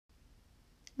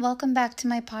Welcome back to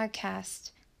my podcast,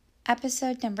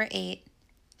 episode number 8,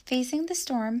 Facing the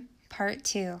Storm, Part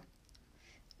 2.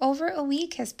 Over a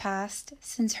week has passed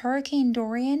since Hurricane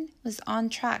Dorian was on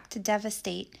track to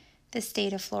devastate the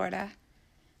state of Florida.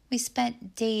 We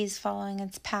spent days following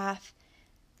its path,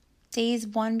 days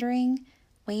wondering,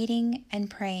 waiting, and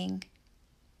praying.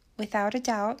 Without a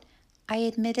doubt, I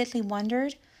admittedly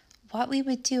wondered what we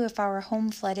would do if our home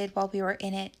flooded while we were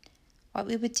in it, what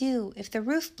we would do if the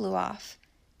roof blew off,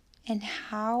 and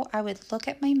how I would look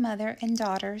at my mother and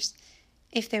daughters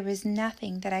if there was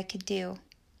nothing that I could do.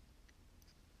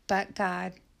 But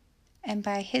God, and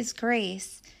by His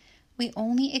grace, we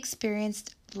only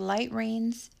experienced light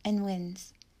rains and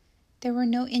winds. There were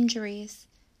no injuries,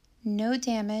 no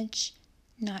damage,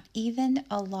 not even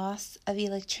a loss of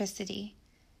electricity.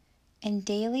 And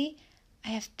daily, I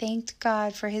have thanked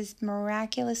God for His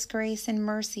miraculous grace and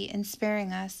mercy in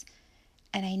sparing us,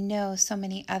 and I know so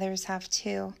many others have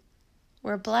too.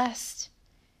 We're blessed,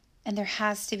 and there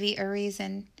has to be a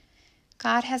reason.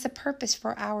 God has a purpose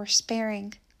for our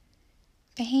sparing.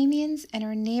 Bahamians and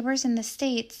our neighbors in the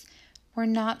States were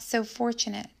not so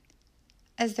fortunate.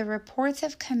 As the reports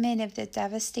have come in of the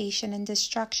devastation and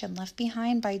destruction left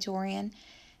behind by Dorian,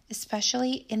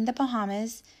 especially in the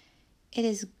Bahamas, it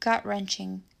is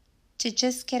gut-wrenching to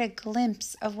just get a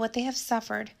glimpse of what they have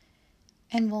suffered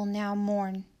and will now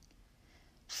mourn.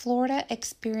 Florida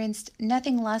experienced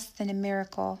nothing less than a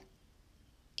miracle.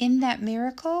 In that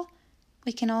miracle,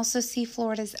 we can also see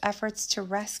Florida's efforts to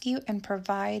rescue and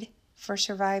provide for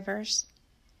survivors.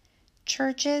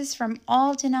 Churches from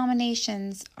all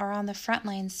denominations are on the front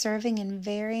lines serving in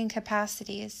varying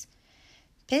capacities.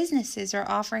 Businesses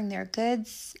are offering their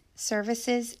goods,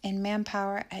 services, and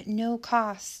manpower at no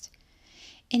cost.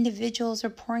 Individuals are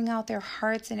pouring out their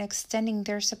hearts and extending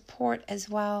their support as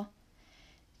well.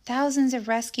 Thousands of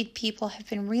rescued people have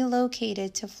been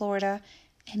relocated to Florida,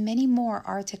 and many more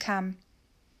are to come.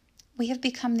 We have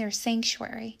become their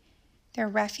sanctuary, their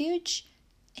refuge,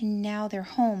 and now their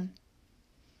home.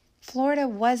 Florida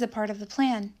was a part of the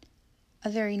plan,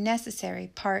 a very necessary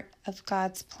part of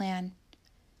God's plan.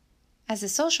 As a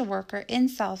social worker in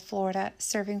South Florida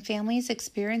serving families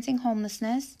experiencing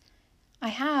homelessness, I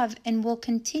have and will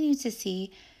continue to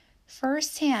see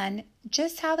firsthand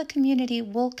just how the community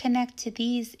will connect to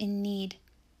these in need.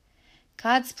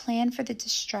 God's plan for the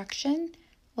destruction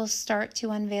will start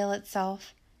to unveil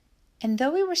itself, and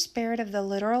though we were spared of the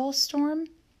literal storm,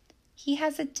 He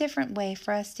has a different way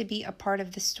for us to be a part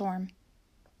of the storm.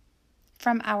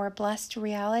 From our blessed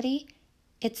reality,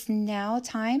 it's now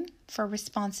time for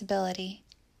responsibility.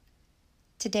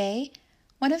 Today,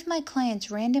 one of my clients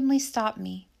randomly stopped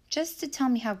me just to tell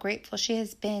me how grateful she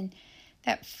has been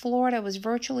that Florida was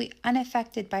virtually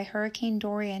unaffected by Hurricane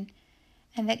Dorian,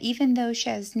 and that even though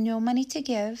she has no money to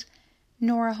give,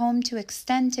 nor a home to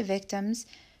extend to victims,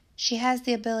 she has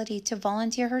the ability to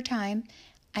volunteer her time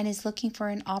and is looking for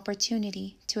an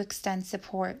opportunity to extend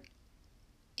support.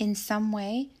 In some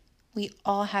way, we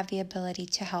all have the ability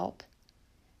to help.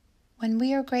 When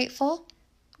we are grateful,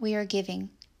 we are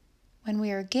giving. When we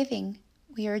are giving,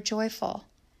 we are joyful.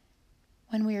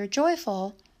 When we are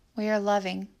joyful, we are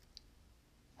loving.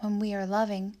 When we are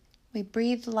loving, we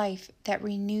breathe life that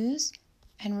renews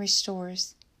and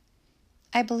restores.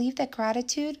 I believe that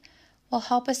gratitude will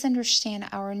help us understand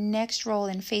our next role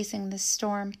in facing this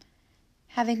storm,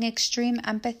 having extreme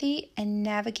empathy and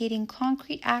navigating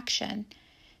concrete action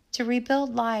to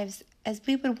rebuild lives as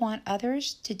we would want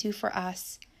others to do for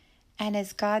us, and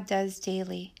as God does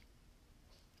daily.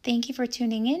 Thank you for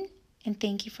tuning in, and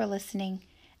thank you for listening.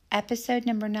 Episode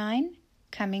number 9,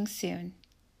 coming soon.